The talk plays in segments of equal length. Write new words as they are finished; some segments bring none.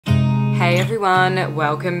Hey everyone,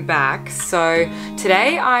 welcome back. So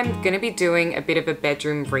today I'm going to be doing a bit of a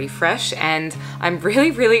bedroom refresh and I'm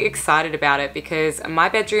really excited about it because my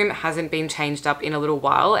bedroom hasn't been changed up in a little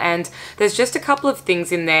while and there's just a couple of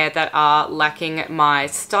things in there that are lacking my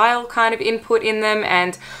style kind of input in them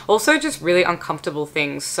and also just really uncomfortable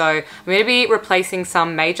things. So I'm going to be replacing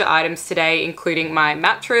some major items today, including my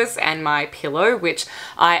mattress and my pillow, which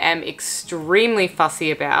I am extremely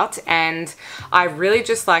fussy about, and I really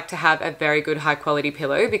just like to have a very good high quality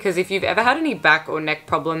pillow because if you've ever had any back or neck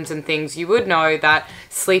problems and things, you would know that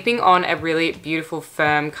sleeping on a really beautiful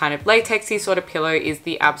firm kind of latexy sort of pillow is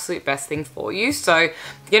the absolute best thing for you. So I'm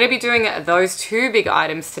going to be doing those two big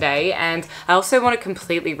items today, and I also want to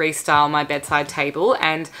completely restyle my bedside table,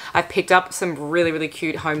 and I've picked up some really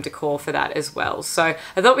cute home decor for that as well. So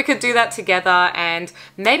I thought we could do that together, and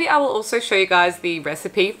maybe I will also show you guys the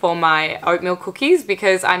recipe for my oatmeal cookies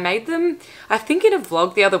because I made them I think in a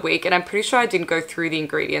vlog the other week and I'm pretty sure I didn't go through the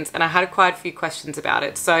ingredients and I had quite a few questions about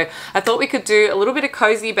it. So I thought we could do a little bit of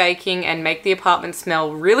cozy baking and make the apartment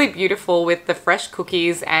smell really beautiful with the fresh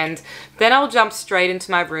cookies, and then I'll jump straight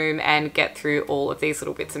into my room and get through all of these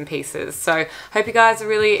little bits and pieces. So hope you guys are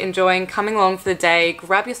really enjoying coming along for the day.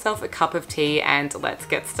 Grab yourself a cup of tea and let's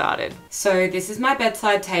get started. So this is my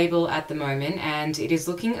bedside table at the moment and it is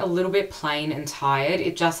looking a little bit plain and tired.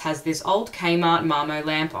 It just has this old Kmart Marmo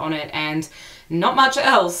lamp on it and not much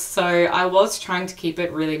else. So I was trying to keep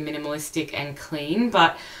it really minimalistic and clean,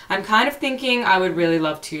 but I'm kind of thinking I would really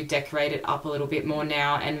love to decorate it up a little bit more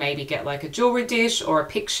now and maybe get like a jewelry dish or a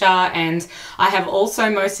picture. And I have also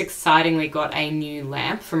most excitingly got a new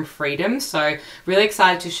lamp from Freedom. So really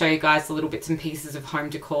excited to show you guys the little bits and pieces of home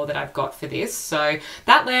decor that I've got for this. So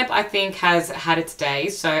that lamp I think has had its day.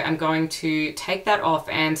 So I'm going to take that off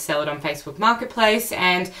and sell it on Facebook Marketplace,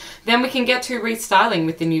 and then we can get to restyling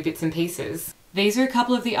with the new bits and pieces. These are a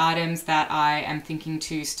couple of the items that I am thinking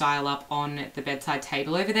to style up on the bedside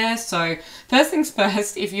table over there. So first things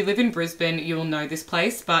first, if you live in Brisbane, you will know this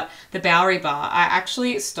place, but the Bowery Bar, I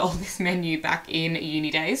actually stole this menu back in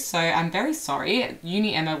uni days. So I'm very sorry.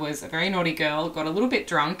 Uni Emma was a very naughty girl, got a little bit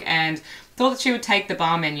drunk and thought that she would take the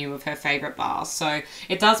bar menu of her favorite bar. So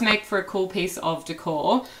it does make for a cool piece of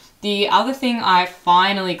decor. The other thing I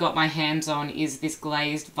finally got my hands on is this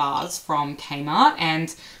glazed vase from Kmart,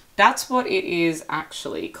 and that's what it is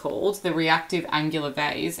actually called, the reactive angular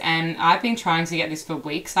vase, and I've been trying to get this for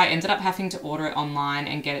weeks. I ended up having to order it online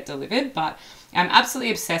and get it delivered, but I'm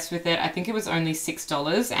absolutely obsessed with it. I think it was only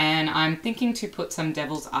 $6 and I'm thinking to put some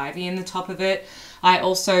devil's ivy in the top of it. I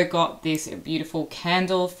also got this beautiful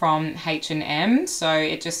candle from H&M, so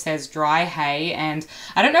it just says dry hay, and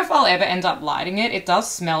I don't know if I'll ever end up lighting it. It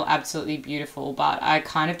does smell absolutely beautiful, but I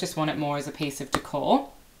kind of just want it more as a piece of decor.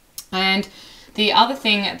 And the other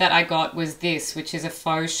thing that I got was this, which is a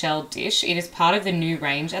faux shell dish. It is part of the new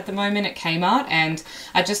range at the moment at Kmart, and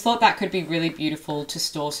I just thought that could be really beautiful to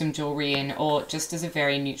store some jewelry in or just as a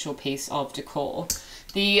very neutral piece of decor.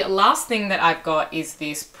 The last thing that I've got is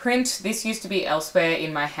this print. This used to be elsewhere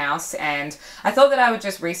in my house and I thought that I would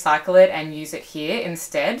just recycle it and use it here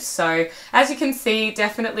instead. So as you can see,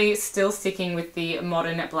 definitely still sticking with the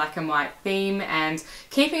modern black and white theme and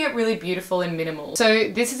keeping it really beautiful and minimal. So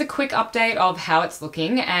this is a quick update of how it's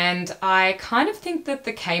looking, and I kind of think that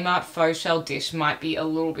the Kmart faux shell dish might be a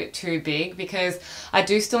little bit too big because I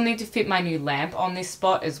do still need to fit my new lamp on this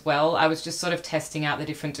spot as well. I was just sort of testing out the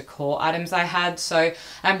different decor items I had, so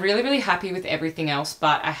I'm really happy with everything else,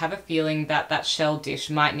 but I have a feeling that that shell dish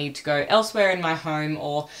might need to go elsewhere in my home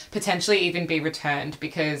or potentially even be returned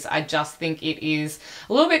because I just think it is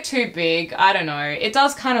a little bit too big. I don't know. It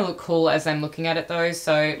does kind of look cool as I'm looking at it though,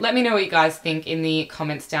 so let me know what you guys think in the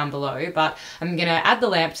comments down below, but I'm gonna add the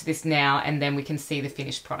lamp to this now and then we can see the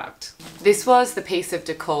finished product. This was the piece of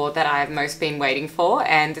decor that I have most been waiting for,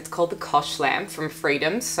 and it's called the Kosh lamp from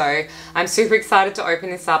Freedom, so I'm super excited to open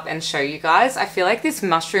this up and show you guys. I feel like this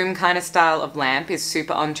mushroom kind of style of lamp is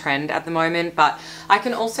super on trend at the moment, but I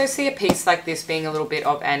can also see a piece like this being a little bit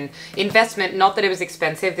of an investment. Not that it was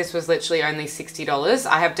expensive, this was literally only $60.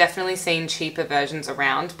 I have definitely seen cheaper versions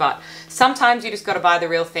around, but sometimes you just got to buy the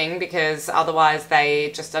real thing because otherwise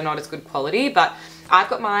they just are not as good quality. But I've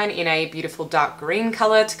got mine in a beautiful dark green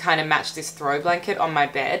color to kind of match this throw blanket on my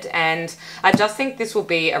bed, and I just think this will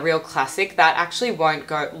be a real classic that actually won't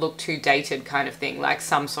look too dated kind of thing like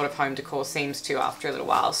some sort of home decor seems to after a little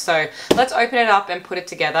while. So let's open it up and put it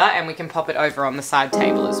together and we can pop it over on the side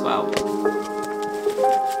table as well.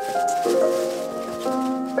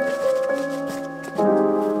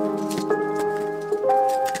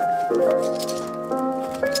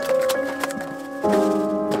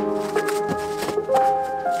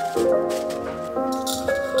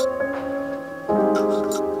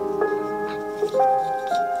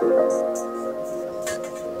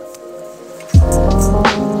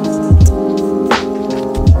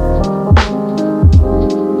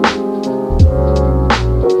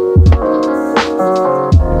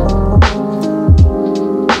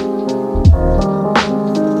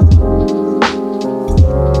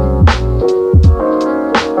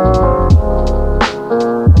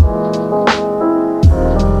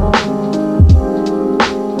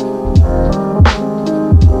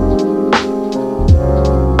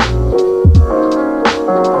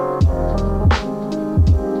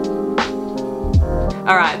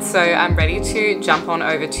 to jump on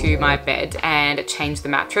over to my bed and change the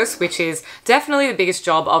mattress, which is definitely the biggest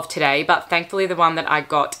job of today, but thankfully the one that I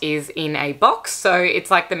got is in a box. So it's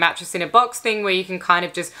like the mattress in a box thing where you can kind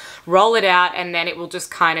of just roll it out and then it will just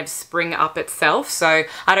kind of spring up itself. So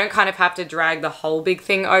I don't kind of have to drag the whole big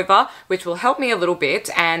thing over, which will help me a little bit.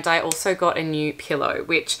 And I also got a new pillow,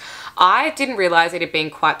 which I didn't realize it had been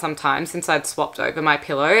quite some time since I'd swapped over my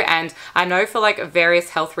pillow. And I know for like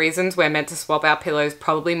various health reasons, we're meant to swap our pillows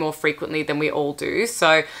probably more frequently than we all do.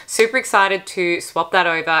 So super excited to swap that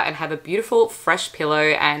over and have a beautiful fresh pillow,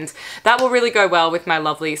 and that will really go well with my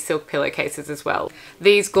lovely silk pillowcases as well.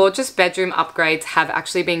 These gorgeous bedroom upgrades have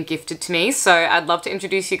actually been gifted to me, so I'd love to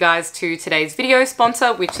introduce you guys to today's video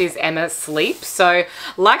sponsor, which is Emma Sleep. So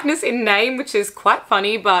likeness in name, which is quite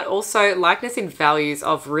funny, but also likeness in values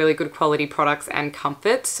of really good quality products and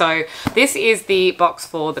comfort. So this is the box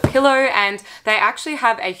for the pillow, and they actually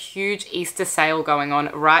have a huge Easter sale going on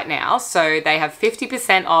right now. So they have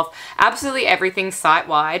 50% off absolutely everything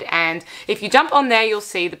site-wide, and if you jump on there, you'll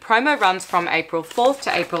see the promo runs from April 4th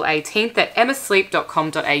to April 18th at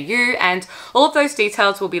emmasleep.com.au, and all of those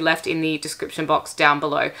details will be left in the description box down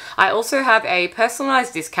below. I also have a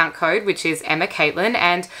personalized discount code, which is emma.caitlain,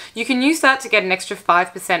 and you can use that to get an extra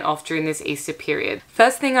 5% off during this Easter period.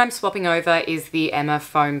 First thing I'm swapping over is the Emma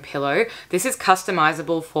foam pillow. This is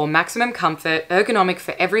customizable for maximum comfort, ergonomic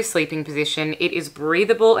for every sleeping position. It is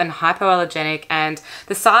breathable and hypoallergenic, and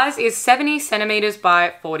the size is 70 centimeters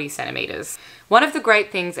by 40 centimeters. One of the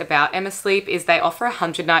great things about Emma Sleep is they offer a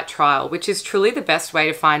 100-night trial, which is truly the best way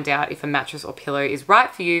to find out if a mattress or pillow is right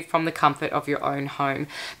for you from the comfort of your own home.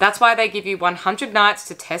 That's why they give you 100 nights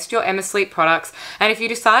to test your Emma Sleep products, and if you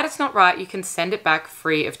decide it's not right, you can send it back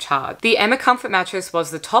free of charge. The Emma Comfort Mattress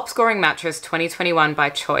was the top scoring mattress 2021 by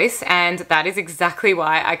Choice, and that is exactly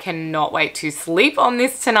why I cannot wait to sleep on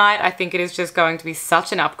this tonight. I think it is just going to be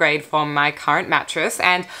such an upgrade from my current mattress,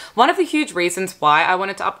 and one of the huge reasons why I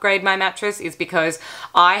wanted to upgrade my mattress is because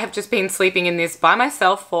I have just been sleeping in this by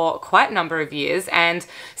myself for quite a number of years, and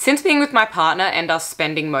since being with my partner and us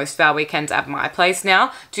spending most of our weekends at my place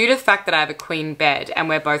now, due to the fact that I have a queen bed and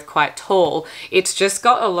we're both quite tall, it's just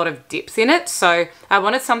got a lot of dips in it. So I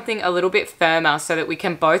wanted something a little bit firmer so that we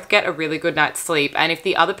can both get a really good night's sleep, and if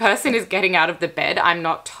the other person is getting out of the bed, I'm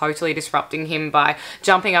not totally disrupting him by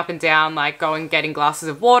jumping up and down, like going getting glasses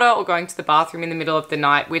of water or going to the bathroom in the middle of the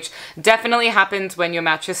night, which definitely happens when your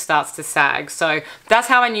mattress starts to sag. So that's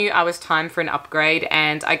how I knew I was time for an upgrade,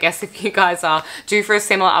 and I guess if you guys are due for a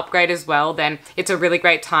similar upgrade as well, then it's a really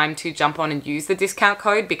great time to jump on and use the discount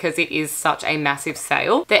code because it is such a massive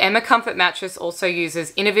sale. The Emma Comfort Mattress also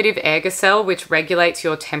uses innovative Airgocell, which regulates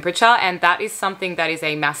your temperature, and that is something that is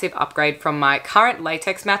a massive upgrade from my current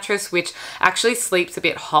latex mattress, which actually sleeps a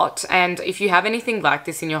bit hot. And if you have anything like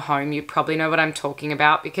this in your home, you probably know what I'm talking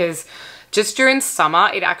about, because just during summer,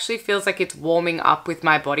 it actually feels like it's warming up with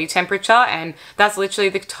my body temperature, and that's literally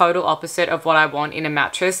the total opposite of what I want in a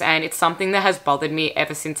mattress, and it's something that has bothered me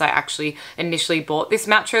ever since I actually initially bought this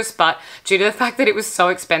mattress, but due to the fact that it was so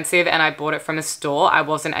expensive and I bought it from a store, I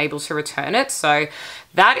wasn't able to return it. So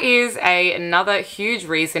that is another huge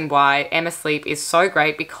reason why Emma Sleep is so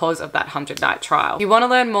great, because of that 100-night trial. If you want to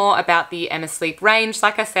learn more about the Emma Sleep range,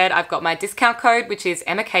 like I said, I've got my discount code, which is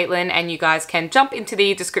emma.caitlain, and you guys can jump into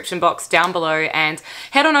the description box down below and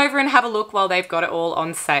head on over and have a look while they've got it all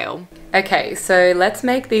on sale. Okay, so let's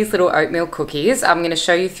make these little oatmeal cookies. I'm going to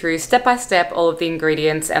show you through step by step all of the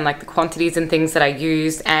ingredients and like the quantities and things that I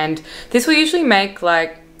used, and this will usually make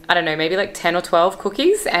like, I don't know, maybe like 10 or 12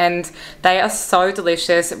 cookies, and they are so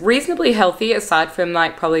delicious, reasonably healthy aside from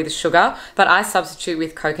like probably the sugar, but I substitute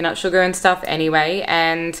with coconut sugar and stuff anyway,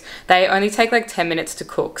 and they only take like 10 minutes to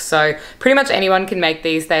cook. So pretty much anyone can make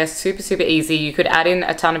these. They are super, super easy. You could add in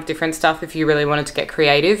a ton of different stuff if you really wanted to get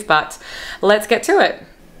creative, but let's get to it.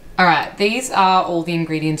 Alright, these are all the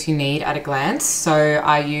ingredients you need at a glance. So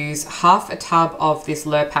I use half a tub of this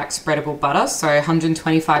Lurpak spreadable butter, so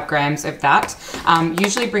 125 grams of that.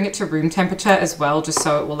 Usually bring it to room temperature as well, just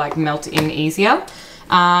so it will like melt in easier.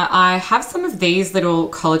 I have some of these little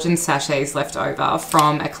collagen sachets left over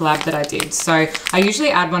from a collab that I did. So I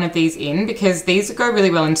usually add one of these in because these go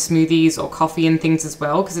really well in smoothies or coffee and things as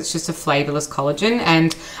well, because it's just a flavorless collagen.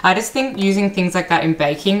 And I just think using things like that in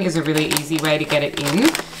baking is a really easy way to get it in.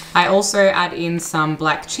 I also add in some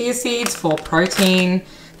black chia seeds for protein.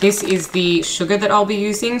 This is the sugar that I'll be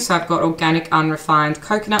using. So I've got organic unrefined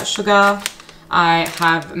coconut sugar. I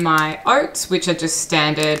have my oats, which are just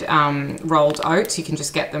standard rolled oats. You can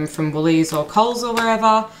just get them from Woolies or Coles or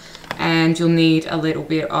wherever. And you'll need a little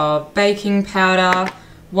bit of baking powder,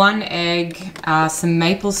 1 egg, some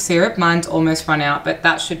maple syrup. Mine's almost run out, but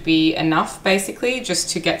that should be enough basically just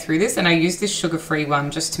to get through this. And I use this sugar-free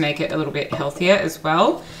one just to make it a little bit healthier as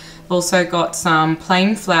well. I've also got some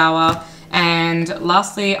plain flour, and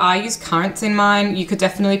lastly, I use currants in mine. You could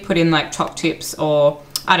definitely put in like choc chips or,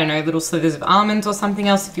 I don't know, little slithers of almonds or something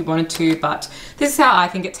else if you wanted to, but this is how I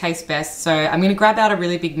think it tastes best. So I'm gonna grab out a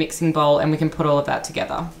really big mixing bowl and we can put all of that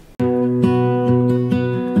together.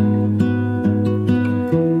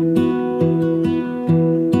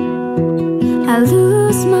 I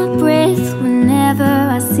lose my breath whenever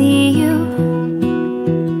I see you.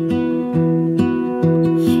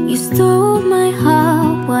 You stole my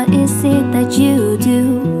heart, what is it that you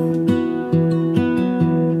do?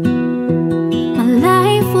 My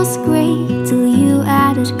life was great till you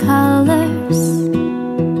added colors.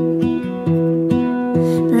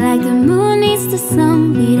 Like the moon needs the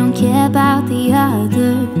sun, we don't care about the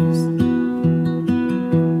others.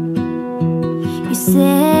 You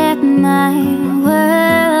set my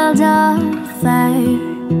world on fire.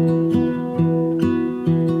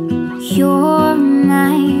 You're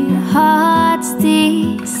my heart's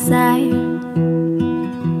desire.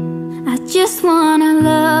 I just wanna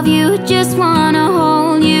love you, just wanna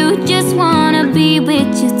hold you, just wanna be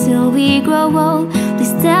with you till we grow old.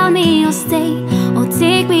 Please tell me you'll stay or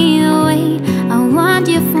take me away. I want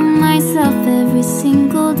you for myself every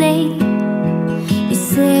single day. You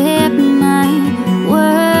set my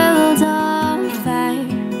world on fire.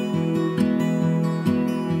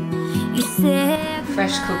 You set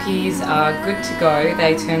Fresh cookies are good to go.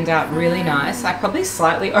 They turned out really nice. I probably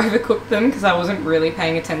slightly overcooked them because I wasn't really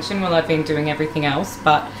paying attention while I've been doing everything else,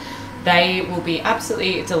 but they will be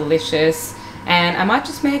absolutely delicious. And I might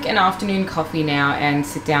just make an afternoon coffee now and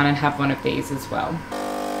sit down and have one of these as well.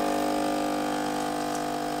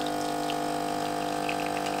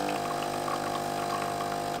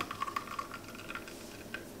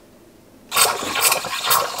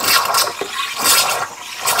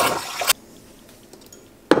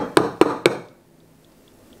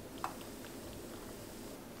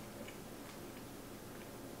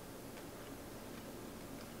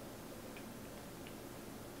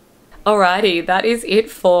 Alrighty, that is it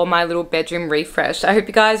for my little bedroom refresh. I hope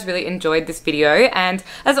you guys really enjoyed this video, and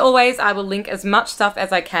as always I will link as much stuff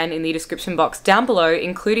as I can in the description box down below,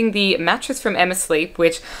 including the mattress from Emma Sleep,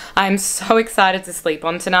 which I'm so excited to sleep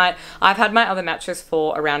on tonight. I've had my other mattress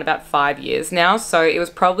for around about 5 years now, so it was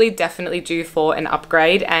probably definitely due for an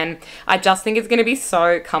upgrade, and I just think it's going to be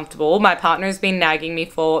so comfortable. My partner has been nagging me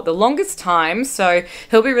for the longest time, so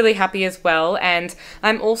he'll be really happy as well. And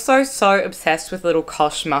I'm also so obsessed with little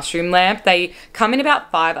Kosh mushroom lamp. They come in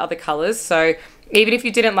about 5 other colors, so even if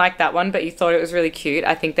you didn't like that one but you thought it was really cute,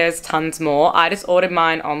 I think there's tons more. I just ordered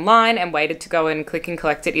mine online and waited to go and click and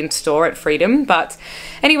collect it in store at Freedom. But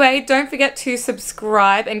anyway, don't forget to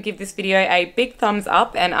subscribe and give this video a big thumbs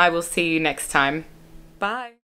up, and I will see you next time. Bye.